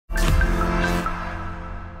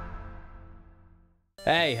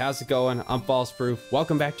Hey, how's it going? I'm FalseProof.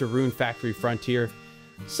 Welcome back to Rune Factory Frontier.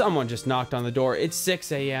 Someone just knocked on the door. It's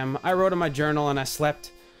 6 a.m. I wrote in my journal and I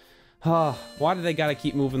slept. Why do they gotta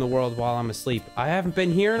keep moving the world while I'm asleep? I haven't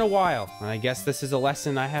been here in a while, and I guess this is a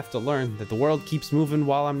lesson I have to learn, that the world keeps moving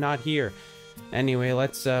while I'm not here. Anyway,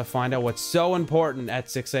 let's find out what's so important at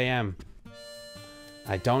 6 a.m.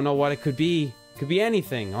 I don't know what it could be. It could be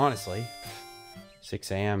anything, honestly. 6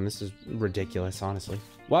 a.m. This is ridiculous, honestly.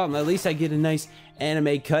 Well, at least I get a nice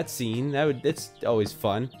anime cutscene. It's always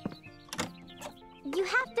fun. You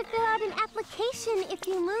have to fill out an application if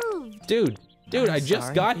you move. Dude, I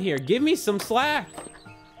just got here. Give me some slack.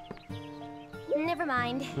 Never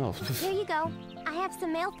mind. Oh. Here you go. I have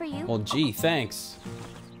some mail for you. Well, gee, thanks.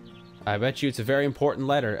 I bet you it's a very important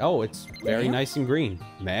letter. Oh, it's very nice and green.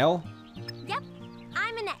 Mail? Yep.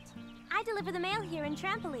 I'm Annette. I deliver the mail here in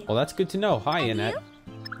Trampoline. Well, that's good to know. Hi, And Annette. you?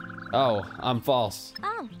 Oh, I'm false.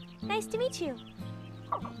 Oh, nice to meet you.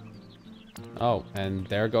 Oh, and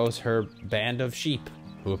there goes her band of sheep,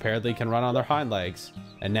 who apparently can run on their hind legs.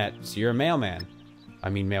 Annette, so you're a mailman. I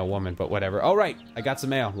mean mailwoman, but whatever. Oh, right, I got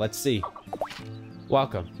some mail. Let's see.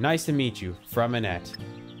 Welcome. Nice to meet you. From Annette.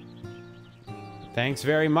 Thanks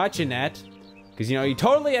very much, Annette. Because, you know, you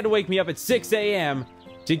totally had to wake me up at 6 a.m.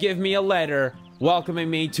 to give me a letter welcoming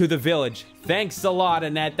me to the village. Thanks a lot,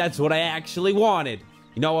 Annette. That's what I actually wanted.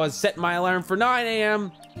 You know, I was setting my alarm for 9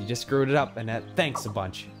 a.m. You just screwed it up, Annette. Thanks a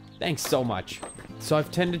bunch. Thanks so much. So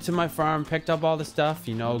I've tended to my farm, picked up all the stuff,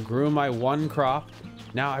 you know, grew my one crop.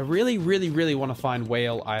 Now, I really want to find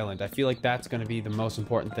Whale Island. I feel like that's going to be the most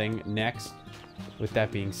important thing next. With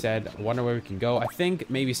that being said, I wonder where we can go. I think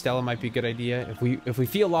maybe Stella might be a good idea. If we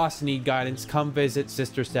feel lost and need guidance, come visit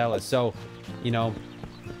Sister Stella. So, you know,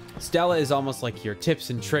 Stella is almost like your tips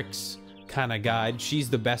and tricks kind of guide. She's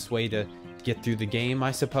the best way to get through the game,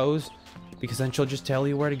 I suppose, because then she'll just tell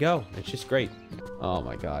you where to go. It's just great. Oh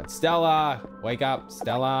my god. Stella! Wake up,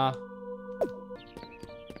 Stella!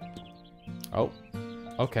 Oh,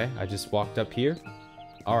 okay. I just walked up here.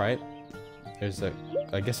 Alright. There's a...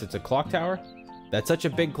 I guess it's a clock tower? That's such a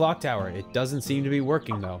big clock tower. It doesn't seem to be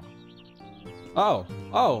working, though.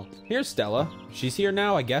 Oh, here's Stella. She's here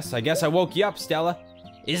now, I guess. I guess I woke you up, Stella.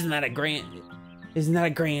 Isn't that a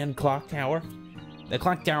grand clock tower? The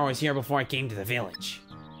clock tower was here before I came to the village.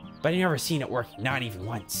 But I never seen it working, not even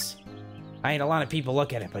once. I had a lot of people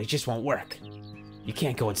look at it, but it just won't work. You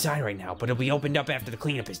can't go inside right now, but it'll be opened up after the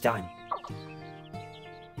cleanup is done.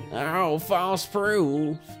 Oh,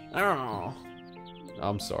 FalseProof. Oh.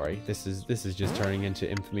 I'm sorry. This is just turning into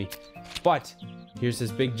infamy. But here's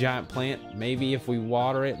this big giant plant. Maybe if we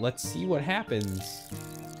water it, let's see what happens.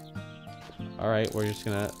 All right, we're just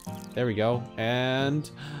gonna... There we go. And...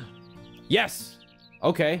 Yes!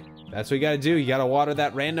 Okay, that's what you gotta do. You gotta water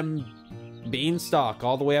that random beanstalk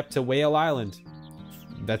all the way up to Whale Island.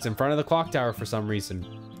 That's in front of the clock tower for some reason.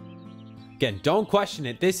 Again, don't question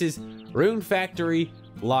it. This is Rune Factory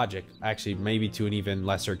logic. Actually, maybe to an even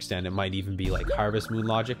lesser extent, it might even be like Harvest Moon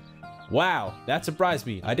logic. Wow, that surprised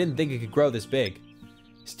me. I didn't think it could grow this big.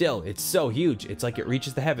 Still, it's so huge. It's like it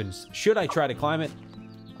reaches the heavens. Should I try to climb it?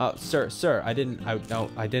 Sir,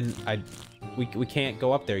 we can't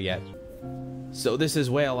go up there yet. So this is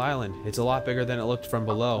Whale Island. It's a lot bigger than it looked from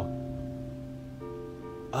below.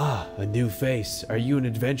 Ah, a new face. Are you an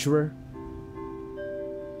adventurer?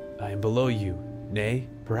 I am below you. Nay,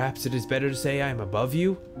 perhaps it is better to say I am above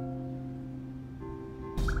you?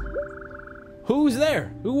 Who's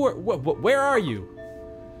there? Where are you?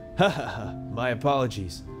 Ha ha ha, my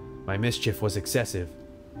apologies. My mischief was excessive.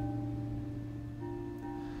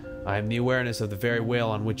 I am the awareness of the very whale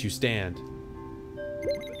on which you stand.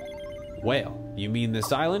 Whale? You mean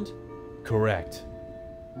this island? Correct.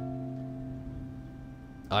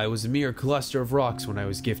 I was a mere cluster of rocks when I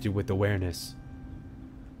was gifted with awareness.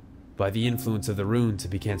 By the influence of the runes, it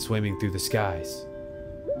began swimming through the skies.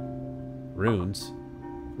 Runes?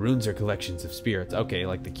 Runes are collections of spirits. Okay,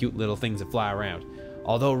 like the cute little things that fly around.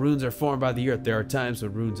 Although runes are formed by the earth, there are times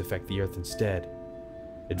when runes affect the earth instead.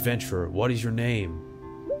 Adventurer, what is your name?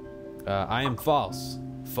 I am False.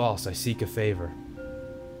 False, I seek a favor.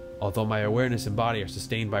 Although my awareness and body are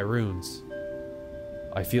sustained by runes,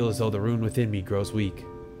 I feel as though the rune within me grows weak.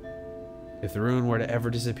 If the rune were to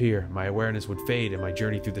ever disappear, my awareness would fade and my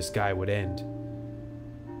journey through the sky would end.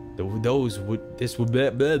 This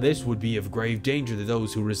would be of grave danger to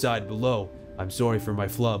those who reside below. I'm sorry for my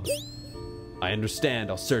flub. I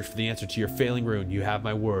understand. I'll search for the answer to your failing rune. You have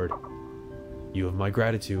my word. You have my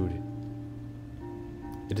gratitude.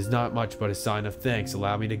 It is not much but a sign of thanks.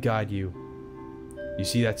 Allow me to guide you. You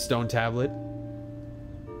see that stone tablet?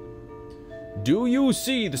 Do you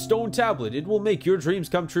see the stone tablet? It will make your dreams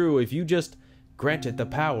come true if you just granted the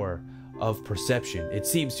power of perception. It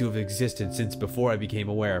seems to have existed since before I became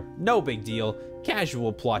aware. No big deal.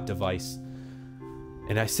 Casual plot device.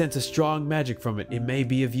 And I sense a strong magic from it. It may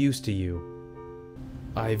be of use to you.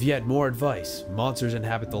 I have yet more advice. Monsters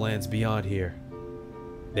inhabit the lands beyond here.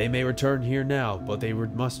 They may return here now, but they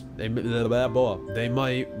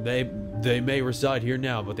may reside here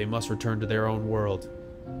now, but they must return to their own world.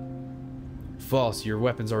 False, your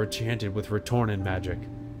weapons are enchanted with Retornin magic.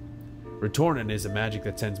 Retornin is a magic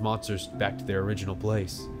that sends monsters back to their original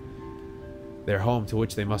place. Their home to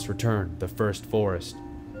which they must return, the first forest.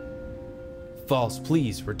 False,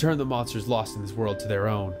 please, return the monsters lost in this world to their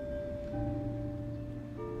own.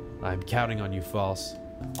 I'm counting on you, False.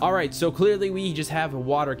 Alright, so clearly we just have a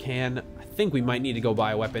water can. I think we might need to go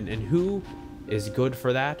buy a weapon. And who is good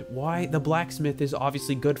for that? Why, the blacksmith is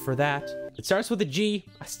obviously good for that. It starts with a G.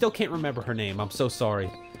 I still can't remember her name. I'm so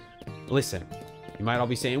sorry. Listen, you might all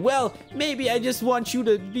be saying, well, maybe I just want you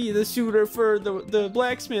to be the suitor for the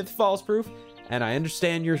blacksmith, FalseProof. And I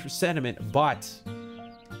understand your sentiment, but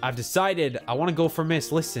I've decided I want to go for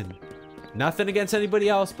Miss. Listen, nothing against anybody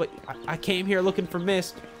else, but I came here looking for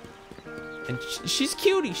Miss. And she's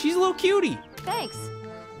cutie. She's a little cutie. Thanks.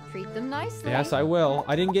 Treat them nicely. Yes, I will.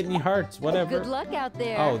 I didn't get any hearts. Whatever. Good luck out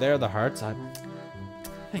there. Oh, there are the hearts.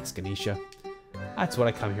 Thanks, Ganesha. That's what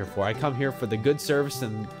I come here for. I come here for the good service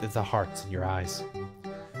and the hearts in your eyes.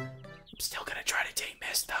 I'm still gonna try to date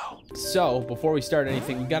Miss, though. So, before we start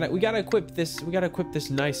anything, we gotta equip this. We gotta equip this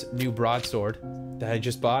nice new broadsword that I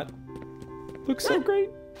just bought. Looks so great.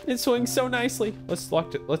 It swings so nicely. Let's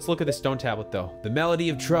look at the stone tablet, though. The melody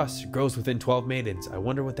of trust grows within 12 maidens. I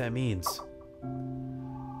wonder what that means.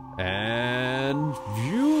 And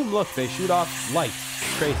look, they shoot off light.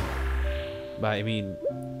 Crazy. But I mean,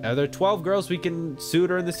 are there 12 girls we can suit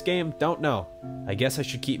her in this game? Don't know. I guess I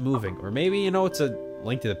should keep moving, or maybe, you know, it's a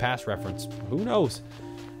Link to the Past reference. Who knows?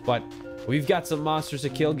 But we've got some monsters to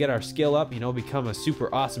kill, get our skill up, you know, become a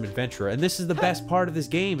super awesome adventurer. And this is the best part of this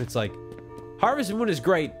game. It's like, Harvest Moon is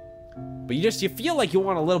great, but you feel like you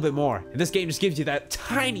want a little bit more. And this game just gives you that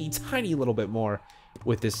tiny little bit more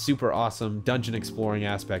with this super awesome dungeon exploring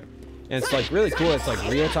aspect. And it's like really cool. It's like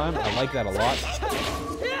real time. I like that a lot.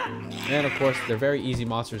 And of course, they're very easy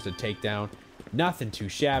monsters to take down. Nothing too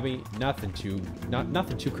shabby, nothing too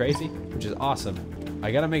crazy, which is awesome.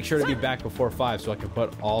 I gotta make sure to be back before 5 so I can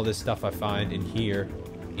put all this stuff I find in here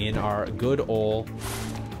in our good old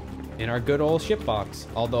ship box.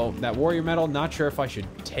 Although that warrior medal, not sure if I should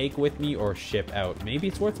take with me or ship out. Maybe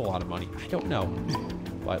it's worth a lot of money. I don't know.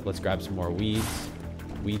 But let's grab some more weeds.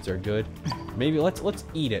 Weeds are good. Maybe let's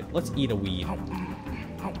eat it. Let's eat a weed.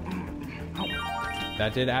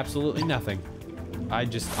 That did absolutely nothing. I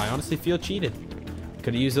honestly feel cheated.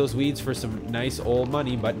 Could have used those weeds for some nice old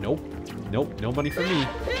money, but nope. Nope, no money for me.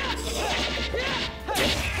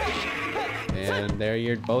 And there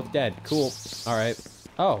you're both dead. Cool. All right.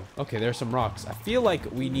 Oh, okay, there's some rocks. I feel like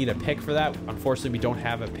we need a pick for that. Unfortunately, we don't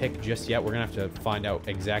have a pick just yet. We're gonna have to find out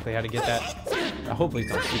exactly how to get that. Hopefully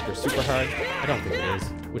it's not super hard. I don't think it is,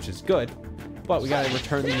 which is good. But we gotta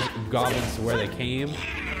return these goblins to where they came.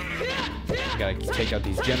 We gotta take out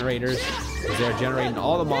these generators, because they're generating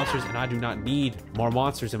all the monsters, and I do not need more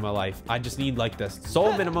monsters in my life. I just need like the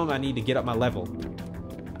sole minimum I need to get up my level.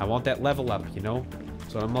 I want that level up, you know?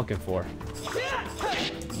 That's what I'm looking for.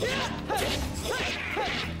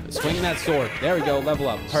 Swing that sword. There we go, level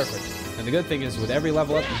up. Perfect. And the good thing is, with every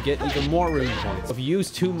level up, you get even more rune points. If you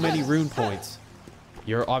use too many rune points,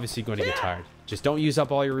 you're obviously going to get tired. Just don't use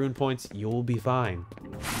up all your rune points. You'll be fine.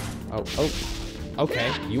 Oh.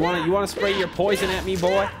 Okay. You wanna spray your poison at me,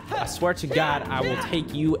 boy? I swear to God, I will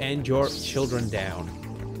take you and your children down.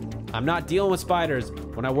 I'm not dealing with spiders.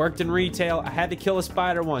 When I worked in retail, I had to kill a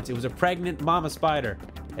spider once. It was a pregnant mama spider.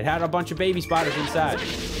 It had a bunch of baby spiders inside.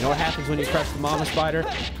 You know what happens when you crush the mama spider?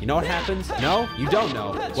 You know what happens? No? You don't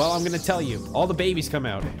know. Well, I'm gonna tell you. All the babies come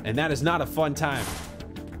out, and that is not a fun time.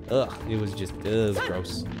 Ugh, it was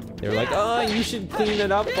gross. They were like, oh, you should clean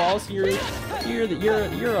it up, False. You're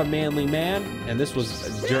a manly man. And this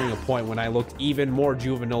was during a point when I looked even more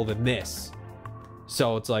juvenile than this.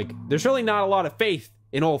 So it's like, there's really not a lot of faith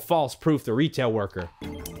in old FalseProof, the retail worker.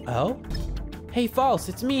 Oh? Hey, False,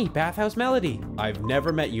 it's me, Bathhouse Melody. I've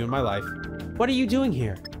never met you in my life. What are you doing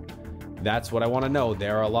here? That's what I want to know.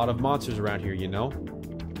 There are a lot of monsters around here, you know?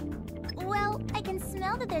 Well, I can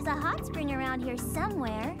smell that there's a hot spring around here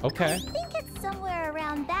somewhere. Okay. I think it's somewhere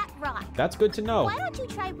around that rock. That's good to know. Why don't you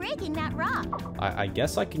try breaking that rock? I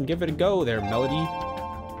guess I can give it a go there, Melody.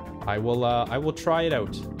 I will try it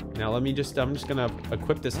out. Now I'm just gonna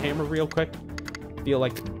equip this hammer real quick. Feel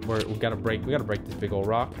like we gotta break this big old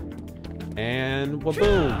rock. And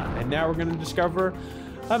boom. And now we're gonna discover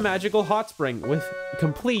a magical hot spring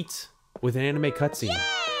complete with an anime cutscene. Yay!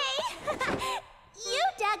 You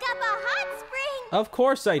dug up a hot spring! Of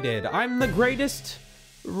course I did. I'm the greatest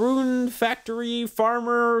rune factory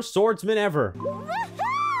farmer swordsman ever. Woohoo!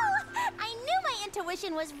 I knew my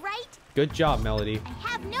intuition was right. Good job, Melody.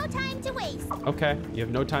 Have no time to waste. Okay, you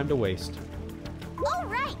have no time to waste. All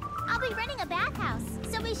right, I'll be running a bathhouse,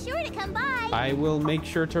 so be sure to come by. I will make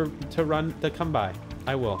sure to come by.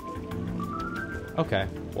 I will. Okay.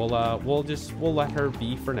 Well, we'll let her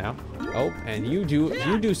be for now. Oh, and you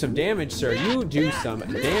do some damage, sir. You do some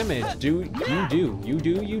damage. You do.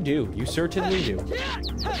 You certainly do. All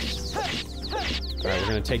right, we're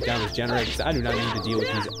gonna take down this generator because I do not need to deal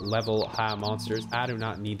with these level high monsters. I do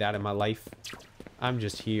not need that in my life. I'm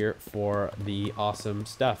just here for the awesome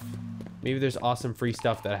stuff. Maybe there's awesome free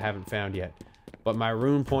stuff that I haven't found yet. But my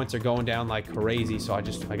rune points are going down like crazy, so I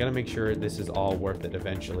gotta make sure this is all worth it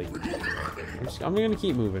eventually. I'm gonna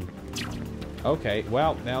keep moving. Okay,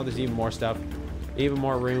 well, now there's even more stuff. Even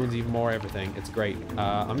more runes, even more everything. It's great.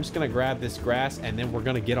 I'm just gonna grab this grass, and then we're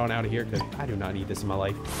gonna get on out of here, because I do not need this in my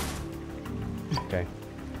life. Okay.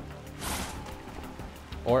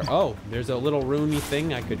 Or, oh, there's a little runey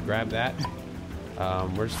thing. I could grab that.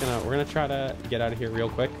 We're gonna try to get out of here real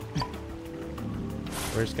quick.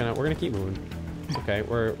 We're gonna keep moving. Okay,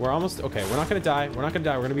 we're almost, okay, we're not gonna die. We're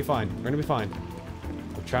gonna be fine. We're gonna be fine.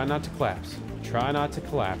 We'll try not to collapse. Try not to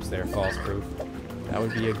collapse there, FalseProof. That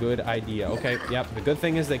would be a good idea. Okay, yep, the good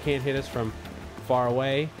thing is they can't hit us from far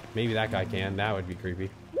away. Maybe that guy can. That would be creepy.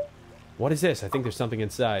 What is this? I think there's something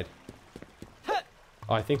inside.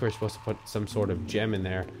 Oh, I think we're supposed to put some sort of gem in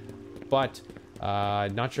there. But,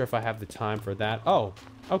 not sure if I have the time for that. Oh,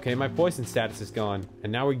 okay, my poison status is gone.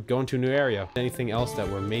 And now we go into a new area. Anything else that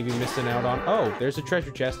we're maybe missing out on? Oh, there's a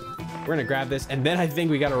treasure chest. We're gonna grab this, and then I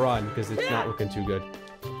think we gotta run, because it's not looking too good.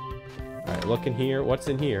 Alright, look in here. What's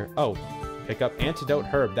in here? Oh, pick up antidote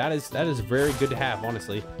herb. That is very good to have,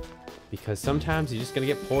 honestly. Because sometimes you're just gonna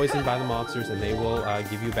get poisoned by the monsters, and they will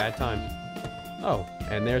give you a bad time. Oh,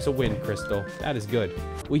 and there's a wind crystal. That is good.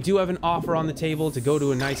 We do have an offer on the table to go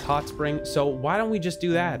to a nice hot spring, so why don't we just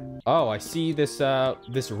do that? Oh, I see this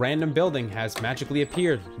this random building has magically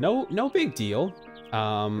appeared. No big deal.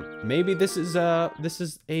 Maybe this is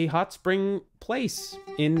a hot spring place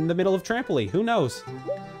in the middle of Trampoline. Who knows?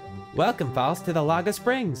 Welcome, False, to the Laga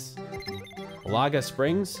Springs. Laga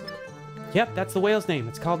Springs? Yep, that's the whale's name.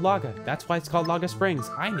 It's called Laga. That's why it's called Laga Springs.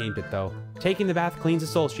 I named it, though. Taking the bath cleans the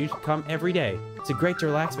soul. So you should come every day. It's great to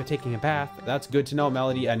relax by taking a bath. That's good to know,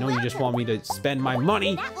 Melody. I know you just want me to spend my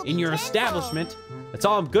money in your establishment. That's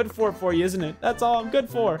all I'm good for you, isn't it? That's all I'm good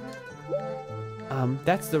for.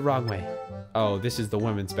 That's the wrong way. Oh, this is the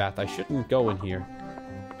women's bath. I shouldn't go in here.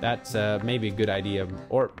 That's maybe a good idea.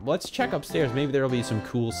 Or let's check upstairs. Maybe there'll be some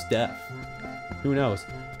cool stuff. Who knows?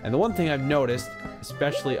 And the one thing I've noticed,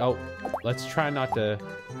 especially, oh, let's try not to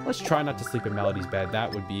sleep in Melody's bed.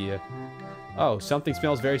 That would be oh, something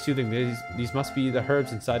smells very soothing. These must be the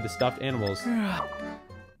herbs inside the stuffed animals.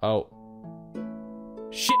 Oh.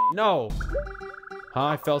 Shit, no. Huh,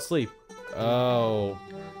 I fell asleep. Oh.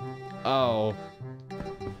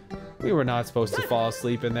 We were not supposed to fall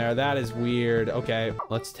asleep in there. That is weird. Okay,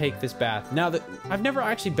 let's take this bath. Now that I've never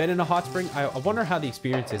actually been in a hot spring, I wonder how the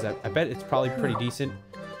experience is. I bet it's probably pretty decent.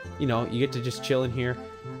 You know, you get to just chill in here.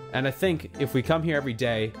 And I think if we come here every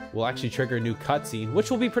day, we'll actually trigger a new cutscene,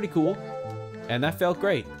 which will be pretty cool. And that felt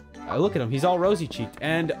great. Look at him, he's all rosy-cheeked.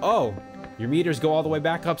 And oh, your meters go all the way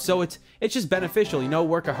back up, so it's just beneficial, you know,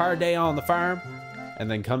 work a hard day on the farm, and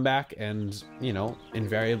then come back and, you know,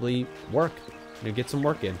 invariably work. You know, get some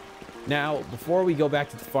work in. Now, before we go back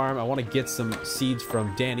to the farm, I want to get some seeds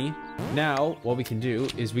from Danny. Now, what we can do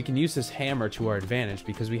is we can use this hammer to our advantage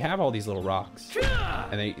because we have all these little rocks.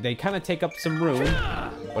 And they kind of take up some room.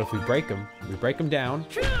 But if we break them down,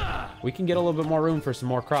 we can get a little bit more room for some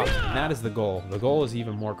more crops. And that is the goal. The goal is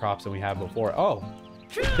even more crops than we had before. Oh,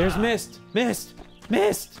 there's Mist. Mist.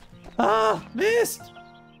 Mist. Ah, Mist.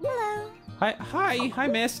 Hello. Hi,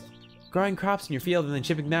 Mist. Growing crops in your field and then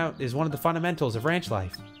shipping them out is one of the fundamentals of ranch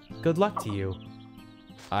life. Good luck to you.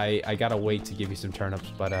 I gotta wait to give you some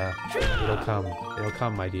turnips, but it'll come. It'll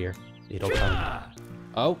come, my dear. It'll come.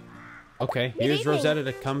 Oh, okay. Here's Rosetta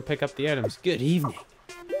to come pick up the items. Good evening.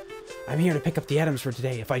 I'm here to pick up the items for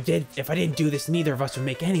today. If I didn't do this, neither of us would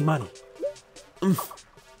make any money.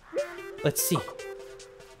 Let's see.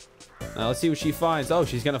 Now let's see what she finds. Oh,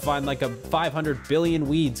 she's gonna find like a 500 billion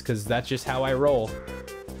weeds, because that's just how I roll.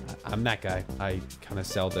 I'm that guy. I kind of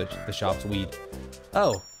sell the shop's weed.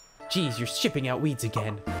 Oh, geez, you're shipping out weeds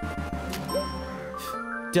again.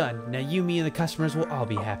 Done. Now you, me, and the customers will all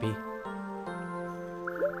be happy.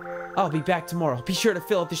 I'll be back tomorrow. Be sure to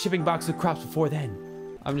fill up the shipping box with crops before then.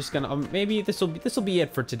 I'm just gonna, maybe this'll be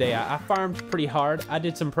it for today. I farmed pretty hard. I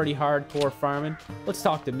did some pretty hardcore farming. Let's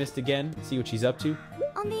talk to Mist again, see what she's up to.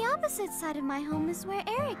 On the opposite side of my home is where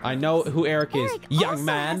Eric I know who Eric is. Eric Young also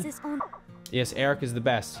man. has his own... Yes, Eric is the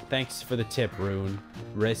best. Thanks for the tip, Rune.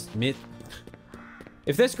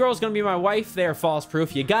 If this girl's gonna be my wife, there,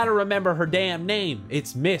 FalseProof, you gotta remember her damn name.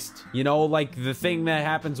 It's Mist. You know, like the thing that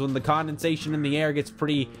happens when the condensation in the air gets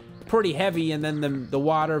pretty heavy, and then the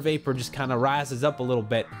water vapor just kind of rises up a little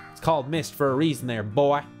bit. It's called mist for a reason there,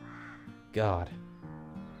 boy. God.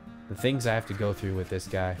 The things I have to go through with this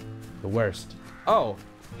guy. The worst. Oh,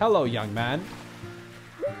 hello, young man.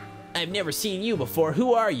 I've never seen you before.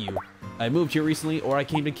 Who are you? I moved here recently, or I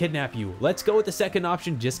came to kidnap you. Let's go with the second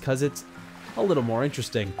option just because it's a little more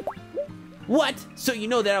interesting. What? So you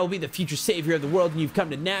know that I will be the future savior of the world and you've come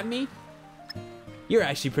to nab me? You're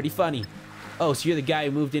actually pretty funny. Oh, so you're the guy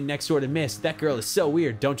who moved in next door to Mist. That girl is so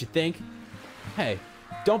weird, don't you think? Hey,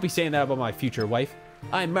 don't be saying that about my future wife.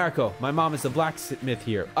 I'm Marco. My mom is the blacksmith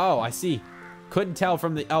here. Oh, I see. Couldn't tell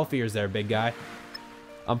from the elf ears there, big guy.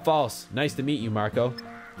 I'm False. Nice to meet you, Marco.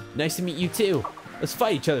 Nice to meet you, too. Let's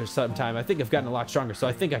fight each other sometime. I think I've gotten a lot stronger, so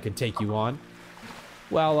I think I can take you on.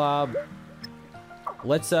 Well,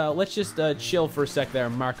 let's just chill for a sec there,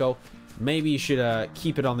 Marco. Maybe you should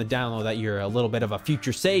keep it on the down low that you're a little bit of a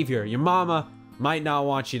future savior. Your mama might not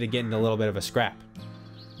want you to get into a little bit of a scrap.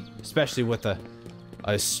 Especially with a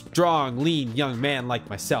strong, lean young man like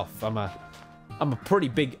myself. I'm a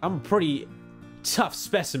pretty tough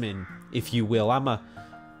specimen, if you will. I'm a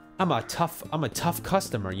tough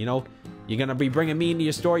customer, you know. You're gonna be bringing me into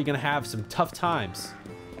your store, you're gonna have some tough times.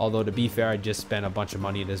 Although, to be fair, I just spent a bunch of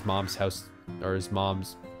money at his mom's house, or his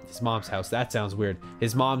mom's house. That sounds weird.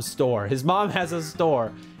 His mom's store. His mom has a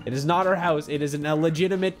store. It is not her house. It is a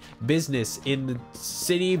legitimate business in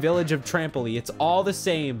the village of Trampoly. It's all the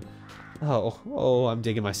same. Oh, I'm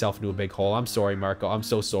digging myself into a big hole. I'm sorry, Marco. I'm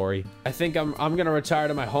so sorry. I think I'm gonna retire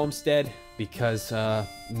to my homestead because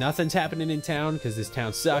nothing's happening in town because this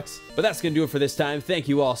town sucks. But that's gonna do it for this time. Thank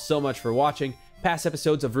you all so much for watching. Past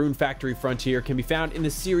episodes of Rune Factory Frontier can be found in the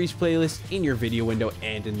series playlist in your video window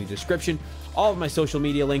and in the description. All of my social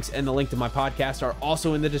media links and the link to my podcast are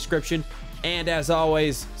also in the description. And as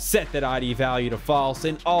always, set that ID value to false,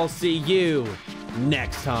 and I'll see you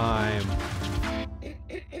next time.